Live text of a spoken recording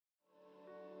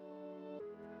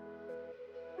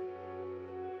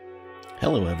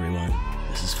Hello everyone,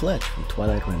 this is Fletch from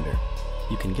Twilight Render.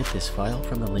 You can get this file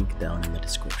from the link down in the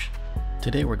description.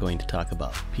 Today we're going to talk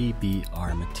about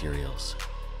PBR materials,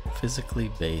 physically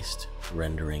based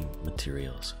rendering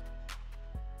materials.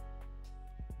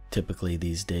 Typically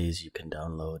these days you can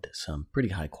download some pretty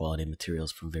high quality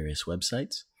materials from various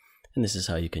websites, and this is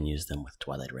how you can use them with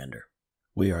Twilight Render.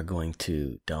 We are going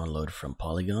to download from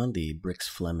Polygon the Bricks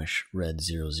Flemish Red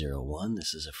 001.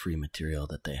 This is a free material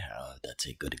that they have that's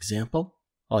a good example.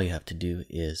 All you have to do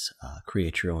is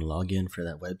create your own login for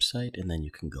that website, and then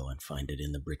you can go and find it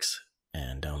in the Bricks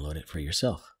and download it for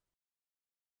yourself.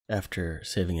 After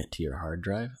saving it to your hard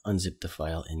drive, unzip the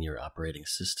file in your operating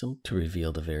system to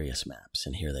reveal the various maps,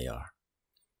 and here they are.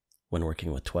 When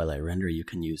working with Twilight Render, you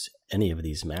can use any of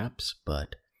these maps,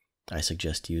 but I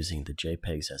suggest using the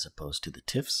JPEGs as opposed to the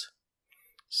TIFFs.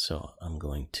 So I'm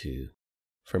going to,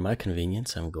 for my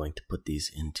convenience, I'm going to put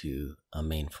these into a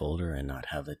main folder and not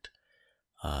have it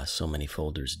so many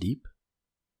folders deep.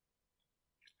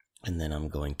 And then I'm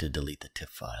going to delete the TIFF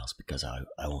files because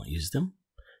I won't use them.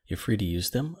 You're free to use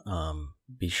them.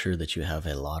 Be sure that you have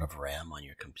a lot of RAM on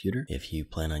your computer if you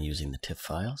plan on using the TIFF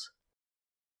files.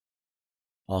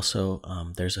 Also,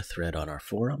 there's a thread on our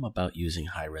forum about using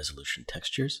high resolution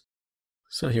textures.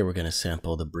 So here we're going to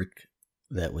sample the brick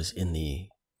that was in the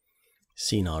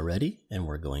scene already, and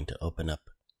we're going to open up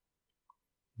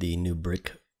the new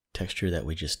brick texture that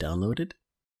we just downloaded.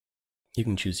 You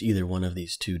can choose either one of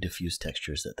these two diffuse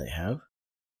textures that they have.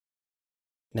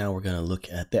 Now we're going to look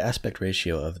at the aspect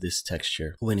ratio of this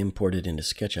texture when imported into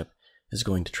SketchUp is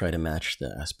going to try to match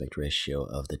the aspect ratio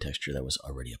of the texture that was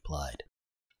already applied.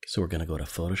 So we're going to go to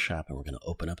Photoshop and we're going to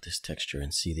open up this texture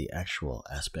and see the actual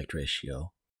aspect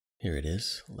ratio. Here it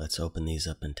is. Let's open these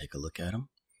up and take a look at them.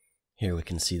 Here we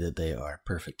can see that they are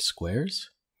perfect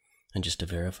squares. And just to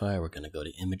verify, we're going to go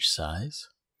to image size.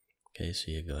 Okay,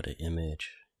 so you go to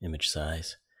image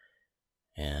size,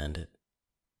 and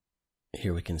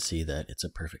here we can see that it's a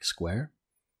perfect square.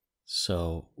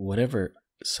 So whatever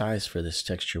size for this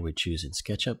texture we choose in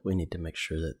SketchUp, we need to make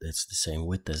sure that it's the same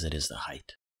width as it is the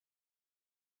height.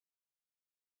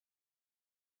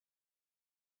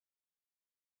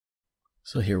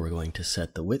 So here we're going to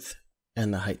set the width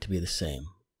and the height to be the same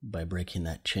by breaking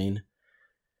that chain,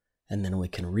 and then we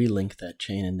can relink that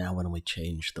chain, and now when we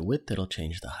change the width, it'll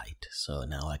change the height. So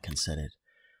now I can set it.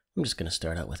 I'm just going to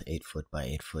start out with 8 foot by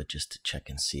 8 foot just to check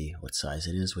and see what size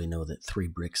it is. We know that 3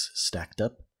 bricks stacked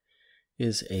up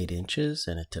is 8 inches,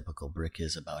 and a typical brick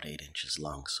is about 8 inches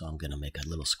long. So I'm going to make a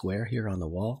little square here on the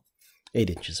wall, 8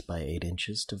 inches by 8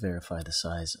 inches, to verify the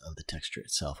size of the texture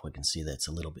itself. We can see that it's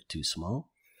a little bit too small.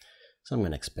 So I'm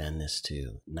going to expand this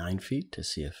to 9 feet to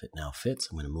see if it now fits.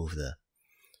 I'm going to move the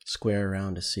square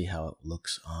around to see how it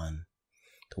looks on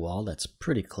the wall. That's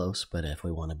pretty close, but if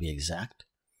we want to be exact,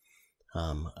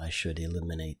 I should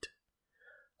eliminate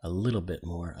a little bit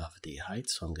more of the height,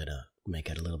 so I'm going to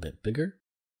make it a little bit bigger.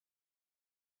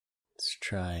 Let's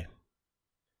try,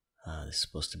 this is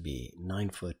supposed to be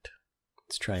 9 foot.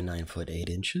 Let's try 9 foot 8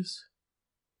 inches.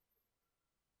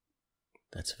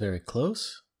 That's very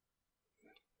close.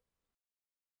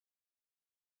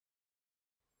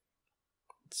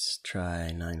 Let's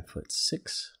try 9 foot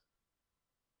 6.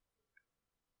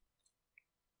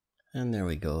 And there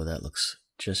we go, that looks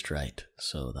just right.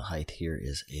 So the height here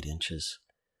is 8 inches.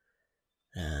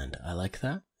 And I like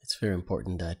that. It's very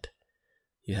important that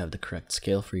you have the correct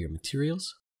scale for your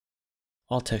materials.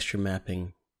 All texture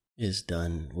mapping is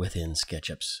done within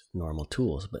SketchUp's normal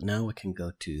tools, but now we can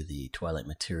go to the Twilight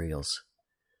Materials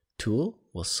tool.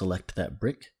 We'll select that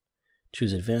brick,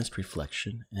 choose Advanced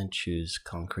Reflection, and choose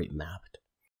Concrete Mapped.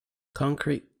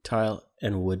 Concrete, tile,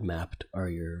 and wood mapped are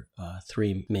your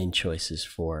 3 main choices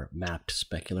for mapped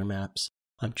specular maps.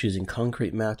 I'm choosing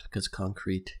concrete mapped because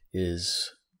concrete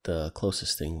is the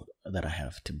closest thing that I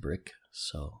have to brick.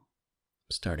 So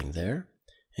starting there.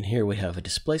 And here we have a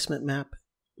displacement map,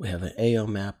 we have an AO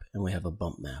map, and we have a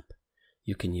bump map.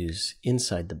 You can use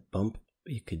inside the bump,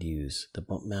 you could use the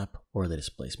bump map or the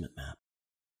displacement map.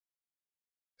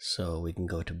 So we can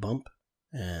go to bump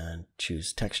and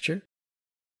choose texture.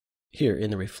 Here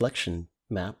in the reflection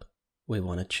map, we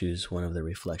want to choose one of the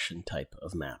reflection type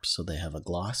of maps. So they have a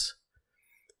gloss,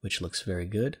 which looks very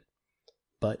good.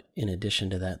 But in addition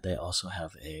to that, they also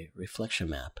have a reflection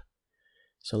map.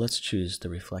 So let's choose the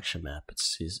reflection map. It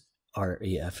says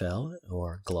REFL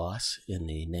or gloss in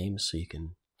the name so you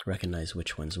can recognize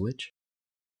which one's which.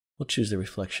 We'll choose the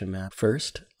reflection map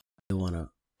first. We want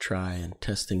to try and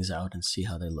test things out and see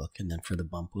how they look. And then for the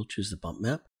bump, we'll choose the bump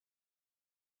map.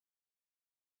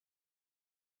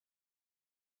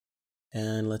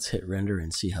 And let's hit render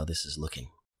and see how this is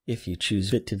looking. If you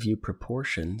choose fit to view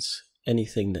proportions,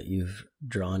 anything that you've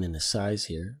drawn in the size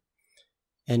here.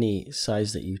 Any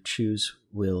size that you choose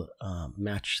will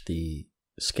match the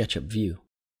SketchUp view.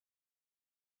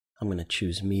 I'm going to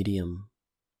choose medium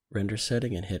render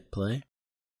setting and hit play.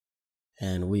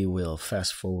 And we will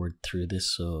fast forward through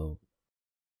this to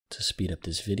speed up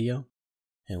this video.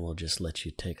 And we'll just let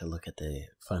you take a look at the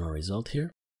final result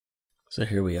here. So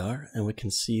here we are, and we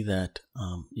can see that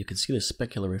you can see the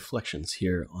specular reflections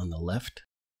here on the left.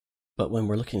 But when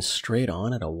we're looking straight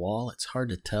on at a wall, it's hard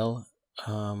to tell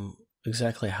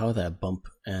exactly how that bump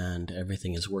and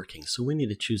everything is working. So we need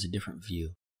to choose a different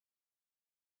view.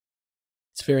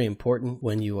 It's very important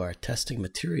when you are testing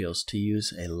materials to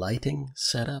use a lighting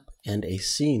setup and a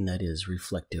scene that is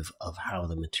reflective of how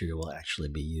the material will actually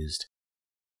be used,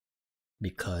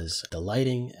 because the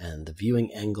lighting and the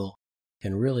viewing angle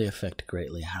can really affect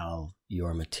greatly how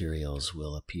your materials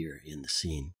will appear in the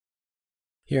scene.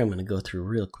 Here I'm going to go through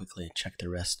real quickly and check the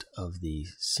rest of the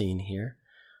scene here.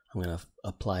 I'm going to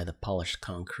apply the polished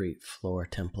concrete floor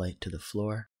template to the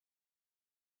floor.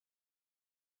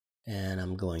 And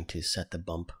I'm going to set the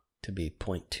bump to be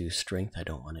 0.2 strength. I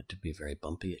don't want it to be very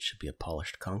bumpy. It should be a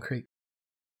polished concrete.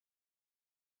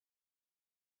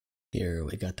 Here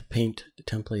we got the paint, the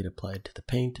template applied to the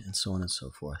paint, and so on and so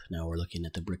forth. Now we're looking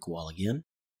at the brick wall again.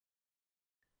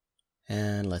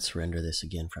 And let's render this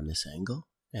again from this angle.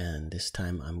 And this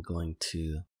time I'm going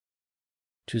to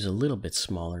choose a little bit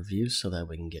smaller views so that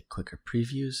we can get quicker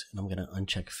previews. And I'm going to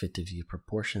uncheck fit to view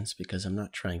proportions because I'm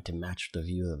not trying to match the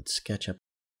view of SketchUp.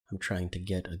 I'm trying to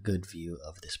get a good view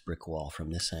of this brick wall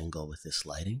from this angle with this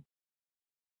lighting.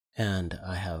 And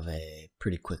I have a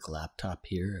pretty quick laptop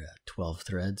here, 12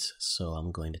 threads, so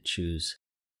I'm going to choose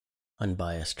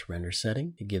unbiased render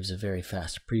setting. It gives a very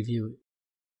fast preview.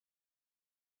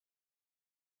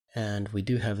 And we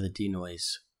do have the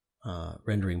denoise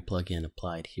rendering plugin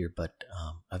applied here, but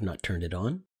I've not turned it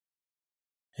on.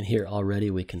 And here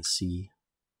already we can see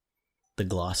the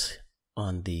gloss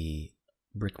on the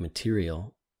brick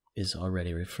material is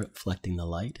already reflecting the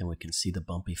light, and we can see the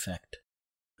bump effect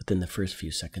within the first few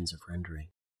seconds of rendering.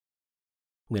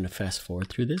 I'm going to fast forward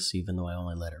through this, even though I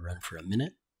only let it run for a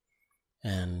minute,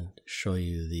 and show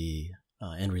you the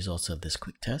end results of this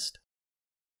quick test.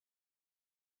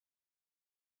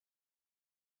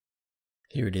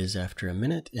 Here it is after a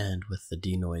minute, and with the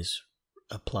denoise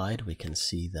applied, we can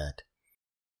see that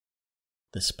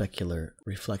the specular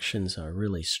reflections are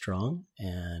really strong,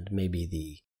 and maybe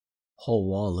the whole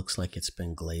wall looks like it's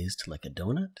been glazed like a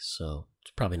donut, so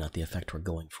it's probably not the effect we're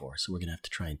going for. So we're going to have to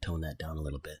try and tone that down a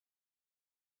little bit.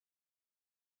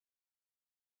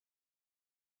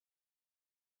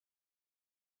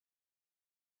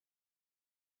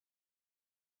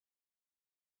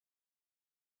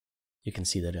 You can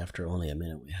see that after only a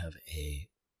minute we have a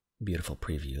beautiful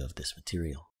preview of this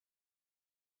material.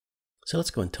 So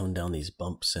let's go and tone down these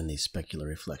bumps and these specular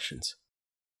reflections.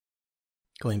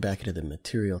 Going back into the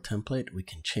material template, we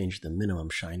can change the minimum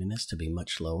shininess to be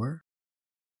much lower.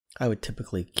 I would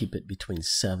typically keep it between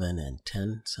 7 and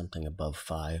 10, something above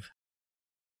 5.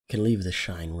 You can leave the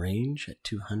shine range at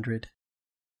 200.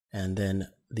 And then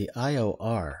the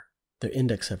IOR, the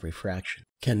index of refraction,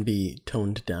 can be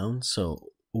toned down. So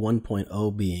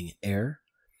 1.0 being air,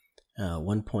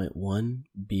 1.1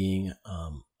 being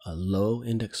a low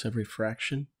index of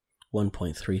refraction,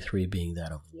 1.33 being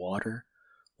that of water,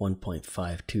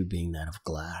 1.52 being that of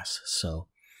glass. So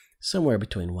somewhere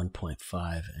between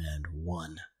 1.5 and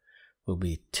 1 will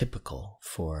be typical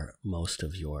for most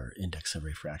of your index of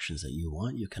refractions that you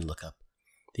want. You can look up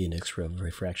the index of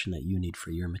refraction that you need for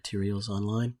your materials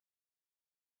online.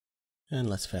 And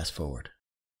let's fast forward.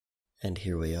 And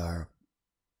here we are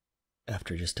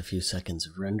after just a few seconds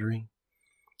of rendering.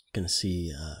 You can see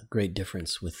a great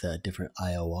difference with different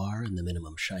IOR, and the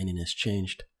minimum shininess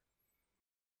changed.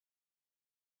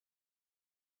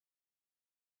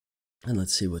 And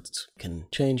let's see what can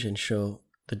change and show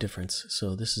the difference.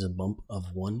 So this is a bump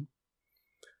of 1,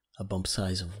 a bump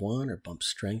size of 1, or bump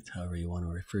strength, however you want to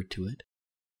refer to it.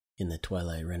 In the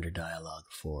Twilight Render dialog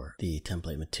for the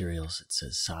template materials, it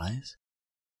says size.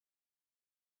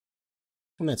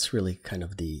 And that's really kind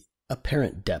of the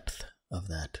apparent depth of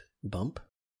that bump.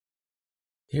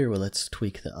 Here, well, let's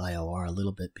tweak the IOR a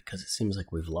little bit because it seems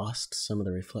like we've lost some of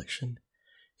the reflection.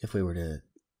 If we were to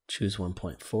choose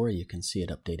 1.4, you can see it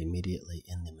update immediately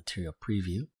in the material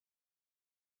preview.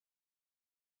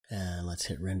 And let's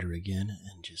hit render again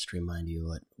and just remind you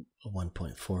what a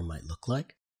 1.4 might look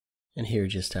like. And here,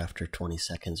 just after 20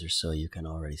 seconds or so, you can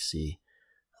already see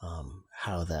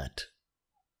how that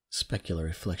specular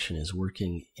reflection is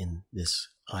working in this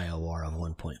IOR of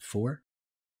 1.4,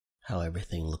 how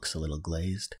everything looks a little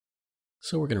glazed.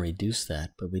 So we're going to reduce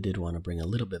that, but we did want to bring a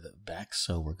little bit of it back,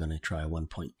 so we're going to try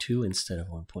 1.2 instead of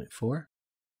 1.4.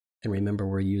 And remember,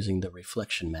 we're using the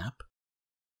reflection map.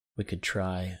 We could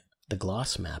try the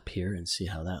gloss map here and see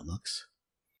how that looks.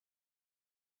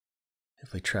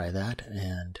 If we try that,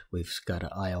 and we've got an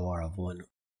IOR of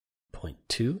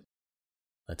 1.2,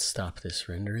 let's stop this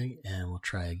rendering and we'll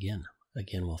try again.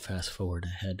 Again, we'll fast forward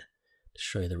ahead to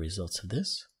show you the results of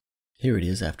this. Here it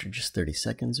is after just 30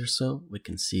 seconds or so. We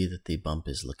can see that the bump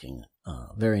is looking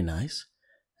very nice,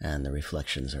 and the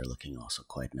reflections are looking also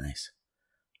quite nice.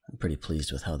 I'm pretty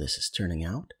pleased with how this is turning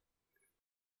out.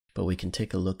 But we can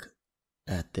take a look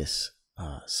at this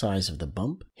size of the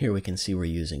bump. Here we can see we're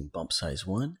using bump size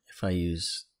 1. If I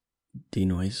use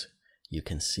denoise, you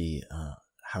can see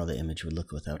how the image would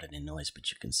look without any noise, but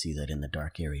you can see that in the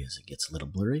dark areas it gets a little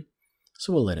blurry.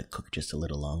 So we'll let it cook just a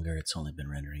little longer. It's only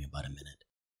been rendering about a minute.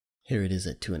 Here it is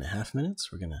at 2.5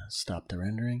 minutes. We're going to stop the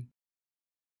rendering.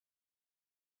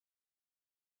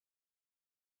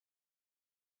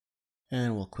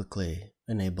 And we'll quickly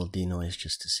enable denoise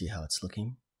just to see how it's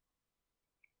looking.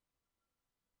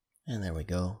 And there we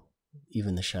go.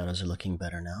 Even the shadows are looking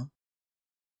better now.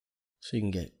 So you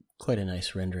can get quite a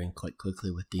nice rendering quite quickly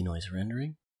with denoise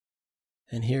rendering.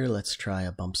 And here let's try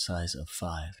a bump size of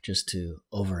 5 just to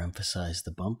overemphasize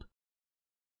the bump.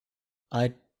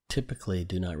 I typically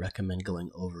do not recommend going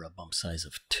over a bump size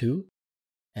of 2.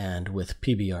 And with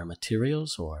PBR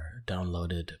materials or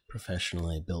downloaded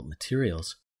professionally built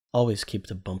materials, always keep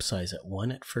the bump size at 1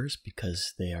 at first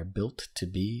because they are built to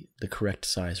be the correct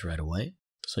size right away.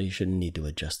 So you shouldn't need to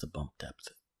adjust the bump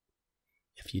depth.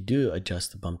 If you do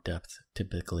adjust the bump depth,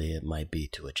 typically it might be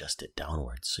to adjust it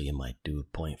downwards. So you might do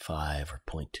 0.5 or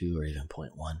 0.2 or even 0.1.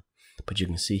 But you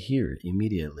can see here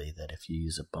immediately that if you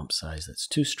use a bump size that's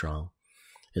too strong,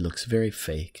 it looks very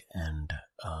fake and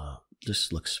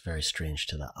just looks very strange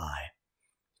to the eye.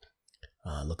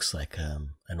 Looks like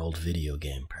an old video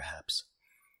game perhaps.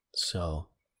 So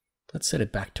let's set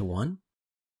it back to 1.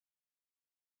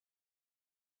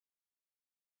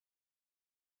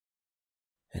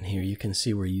 And here you can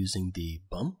see we're using the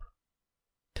bump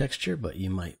texture, but you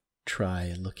might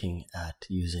try looking at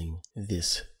using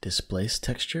this displace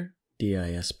texture,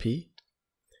 DISP.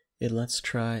 Let's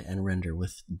try and render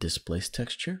with displace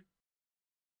texture.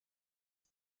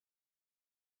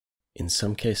 In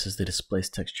some cases, the displace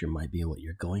texture might be what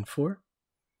you're going for.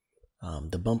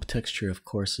 The bump texture, of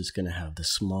course, is going to have the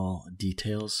small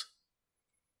details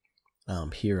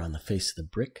here on the face of the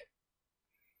brick.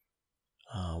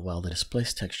 While the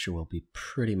displace texture will be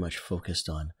pretty much focused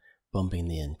on bumping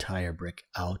the entire brick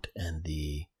out and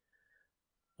the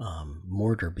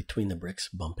mortar between the bricks,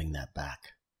 bumping that back.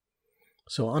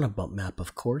 So on a bump map,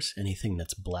 of course, anything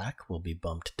that's black will be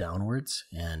bumped downwards,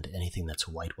 and anything that's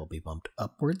white will be bumped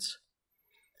upwards.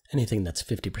 Anything that's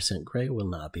 50% gray will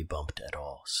not be bumped at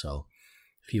all. So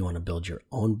if you want to build your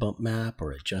own bump map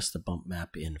or adjust the bump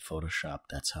map in Photoshop,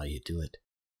 that's how you do it.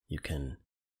 You can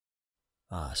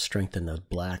strengthen the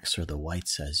blacks or the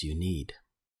whites as you need.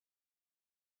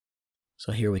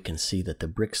 So here we can see that the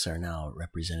bricks are now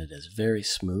represented as very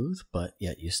smooth, but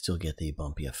yet you still get the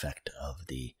bumpy effect of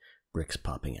the bricks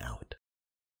popping out.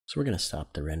 So we're going to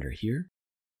stop the render here,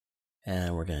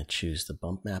 and we're going to choose the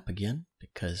bump map again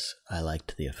because I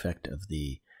liked the effect of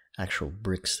the actual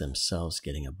bricks themselves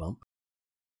getting a bump.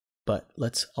 But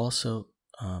let's also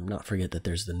not forget that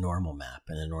there's the normal map,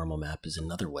 and the normal map is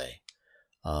another way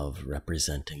of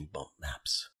representing bump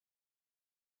maps.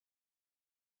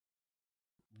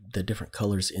 The different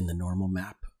colors in the normal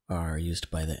map are used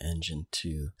by the engine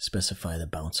to specify the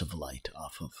bounce of light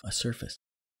off of a surface.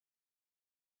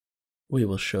 We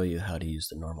will show you how to use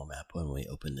the normal map when we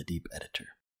open the deep editor.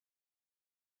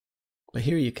 But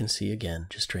here you can see again,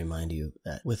 just to remind you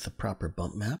that with the proper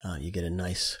bump map, you get a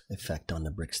nice effect on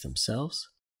the bricks themselves.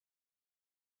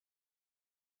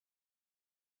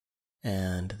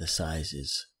 And the size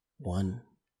is 1.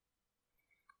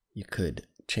 You could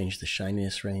change the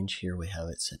shininess range. Here we have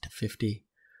it set to 50,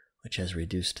 which has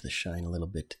reduced the shine a little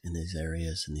bit in these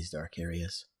areas, in these dark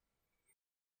areas.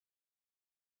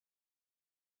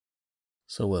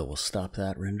 So we'll stop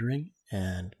that rendering,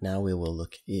 and now we will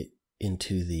look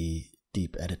into the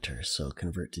deep editor. So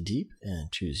convert to deep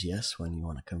and choose yes when you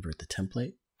want to convert the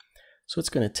template. So it's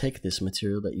going to take this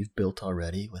material that you've built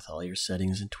already with all your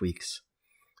settings and tweaks.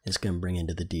 It's going to bring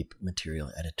into the deep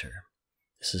material editor.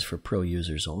 This is for pro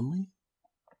users only.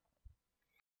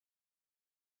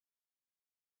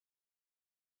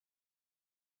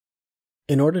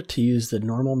 In order to use the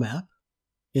normal map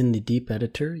in the deep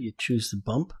editor, you choose the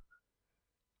bump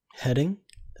heading,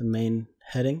 the main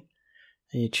heading,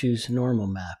 and you choose normal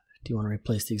map Do you want to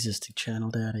replace the existing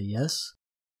channel data? Yes.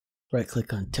 Right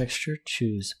click on texture,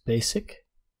 choose basic,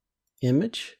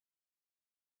 image,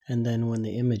 and then when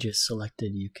the image is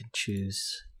selected you can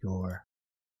choose your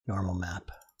normal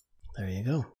map. There you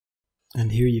go.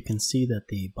 And here you can see that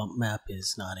the bump map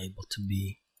is not able to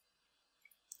be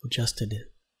adjusted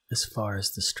as far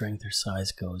as the strength or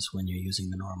size goes when you're using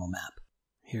the normal map.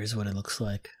 Here's what it looks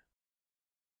like.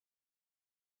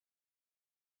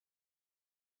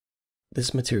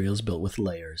 This material is built with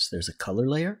layers. There's a color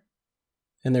layer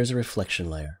and there's a reflection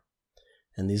layer.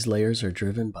 And these layers are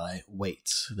driven by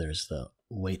weights. There's the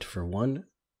weight for one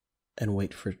and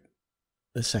weight for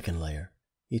the second layer.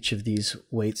 Each of these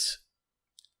weights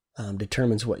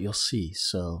determines what you'll see.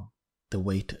 So the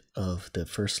weight of the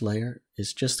first layer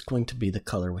is just going to be the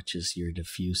color, which is your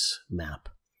diffuse map.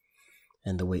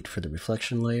 And the weight for the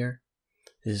reflection layer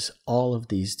is all of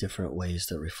these different ways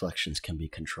that reflections can be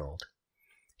controlled.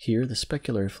 Here, the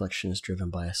specular reflection is driven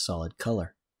by a solid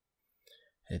color.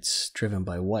 It's driven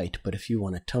by white, but if you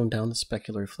want to tone down the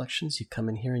specular reflections, you come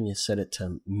in here and you set it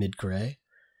to mid-gray.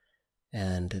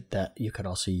 And that you could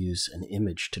also use an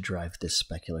image to drive this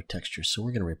specular texture. So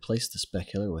we're going to replace the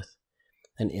specular with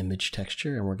an image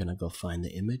texture, and we're going to go find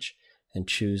the image and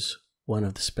choose one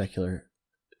of the specular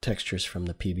textures from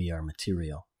the PBR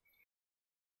material.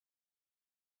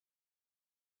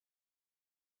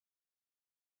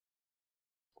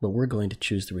 But we're going to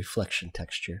choose the reflection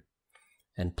texture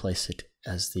and place it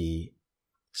as the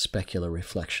specular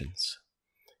reflections.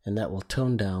 And that will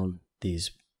tone down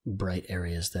these bright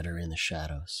areas that are in the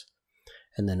shadows.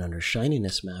 And then under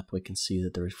shininess map, we can see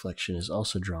that the reflection is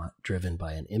also driven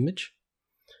by an image,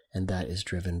 and that is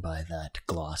driven by that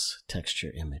gloss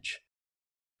texture image.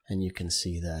 And you can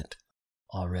see that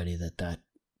already that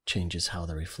changes how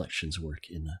the reflections work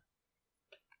in the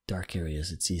dark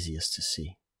areas it's easiest to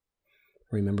see.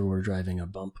 Remember, we're driving a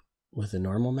bump with a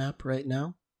normal map right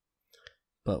now,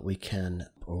 but we can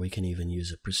even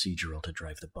use a procedural to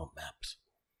drive the bump maps.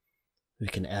 We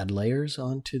can add layers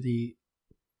onto the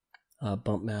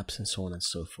bump maps and so on and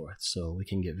so forth. So we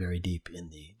can get very deep in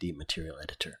the deep material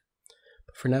editor.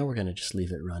 But for now, we're going to just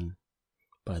leave it run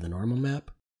by the normal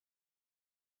map.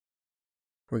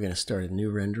 We're going to start a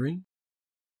new rendering.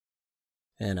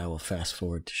 And I will fast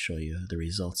forward to show you the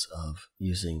results of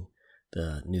using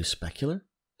the new specular.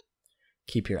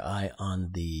 Keep your eye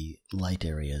on the light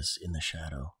areas in the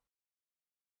shadow.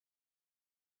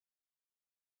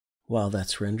 While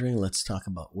that's rendering, let's talk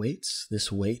about weights.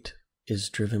 This weight is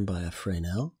driven by a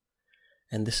Fresnel,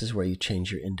 and this is where you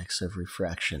change your index of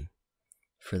refraction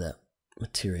for that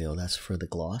material. That's for the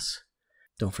gloss.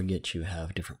 Don't forget you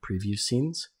have different preview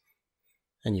scenes,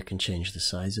 and you can change the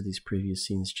size of these preview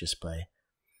scenes just by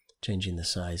changing the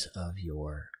size of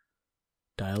your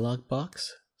dialog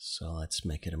box. So let's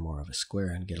make it more of a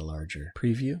square and get a larger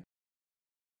preview.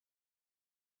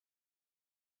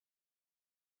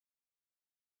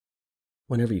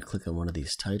 Whenever you click on one of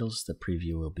these titles, the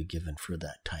preview will be given for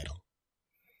that title.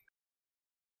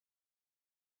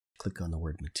 Click on the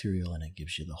word material and it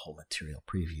gives you the whole material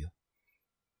preview.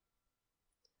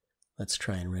 Let's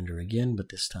try and render again, but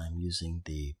this time using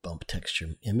the bump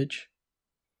texture image.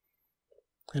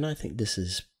 And I think this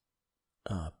is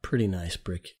a pretty nice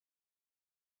brick.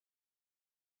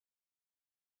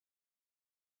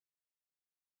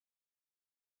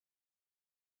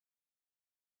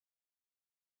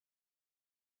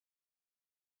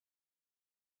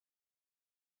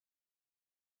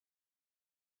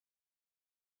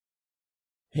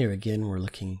 Here again,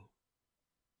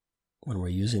 when we're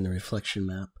using the reflection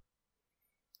map,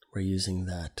 we're using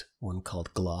that one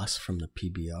called gloss from the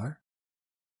PBR.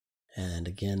 And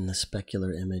again, the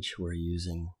specular image, we're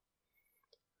using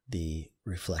the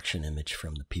reflection image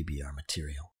from the PBR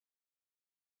material.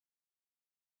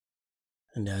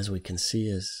 And as we can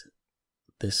see,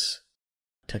 this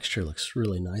texture looks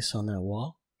really nice on that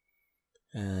wall,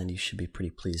 and you should be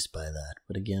pretty pleased by that.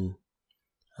 But again,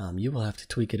 you will have to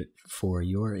tweak it for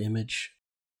your image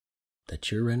that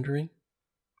you're rendering.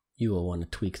 You will want to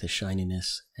tweak the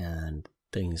shininess and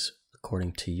things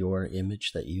according to your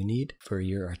image that you need for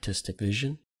your artistic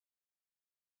vision.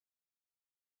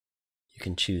 You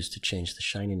can choose to change the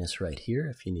shininess right here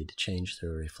if you need to change the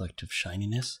reflective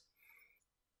shininess.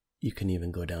 You can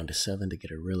even go down to 7 to get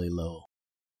a really low,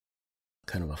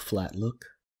 kind of a flat look.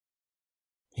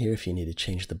 Here, if you need to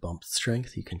change the bump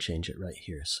strength, you can change it right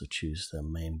here. So choose the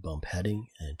main bump heading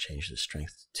and change the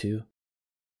strength to 2.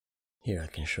 Here, I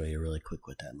can show you really quick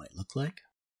what that might look like.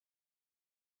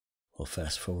 We'll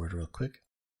fast forward real quick.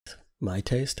 My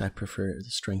taste, I prefer the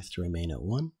strength to remain at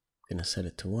 1. I'm going to set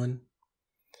it to 1.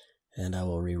 And I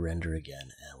will re-render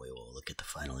again, and we will look at the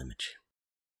final image.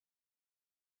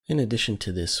 In addition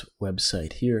to this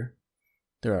website here,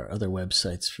 there are other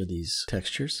websites for these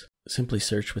textures. Simply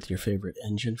search with your favorite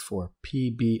engine for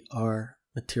PBR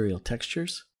material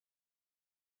textures.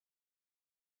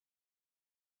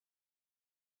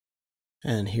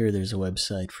 And here there's a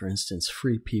website, for instance,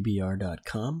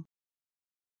 freepbr.com.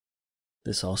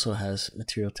 This also has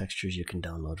material textures you can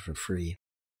download for free.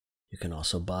 You can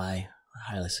also buy.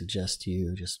 I highly suggest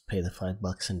you just pay the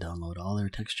 $5 and download all their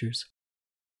textures.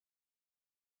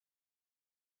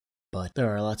 But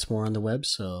there are lots more on the web,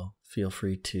 so feel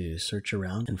free to search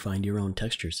around and find your own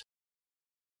textures.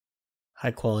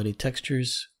 High quality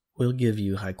textures will give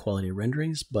you high quality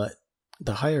renderings, but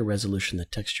the higher resolution the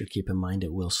texture, keep in mind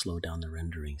it will slow down the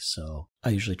rendering. So I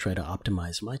usually try to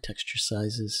optimize my texture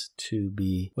sizes to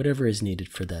be whatever is needed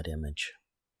for that image.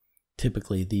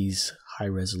 Typically these high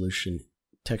resolution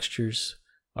textures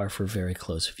are for very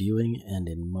close viewing, and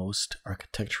in most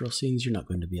architectural scenes you're not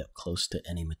going to be up close to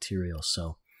any material,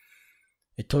 so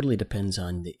it totally depends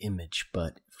on the image,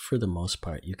 but for the most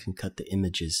part you can cut the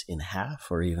images in half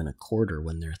or even a quarter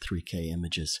when they're 3K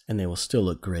images, and they will still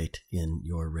look great in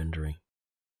your rendering.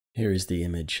 Here is the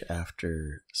image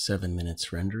after 7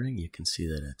 minutes rendering. You can see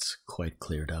that it's quite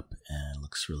cleared up and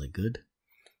looks really good.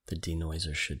 The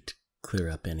denoiser should clear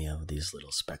up any of these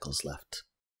little speckles left.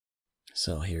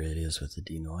 So here it is with the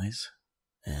denoise,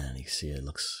 and you can see it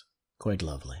looks quite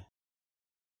lovely.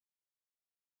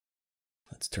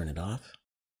 Let's turn it off.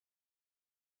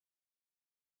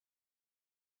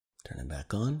 Turn it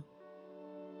back on.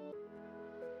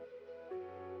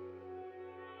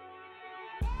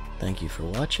 Thank you for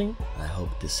watching. I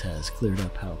hope this has cleared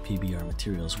up how PBR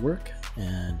materials work,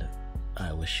 and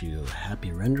I wish you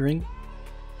happy rendering.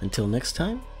 Until next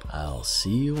time, I'll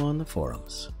see you on the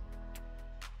forums.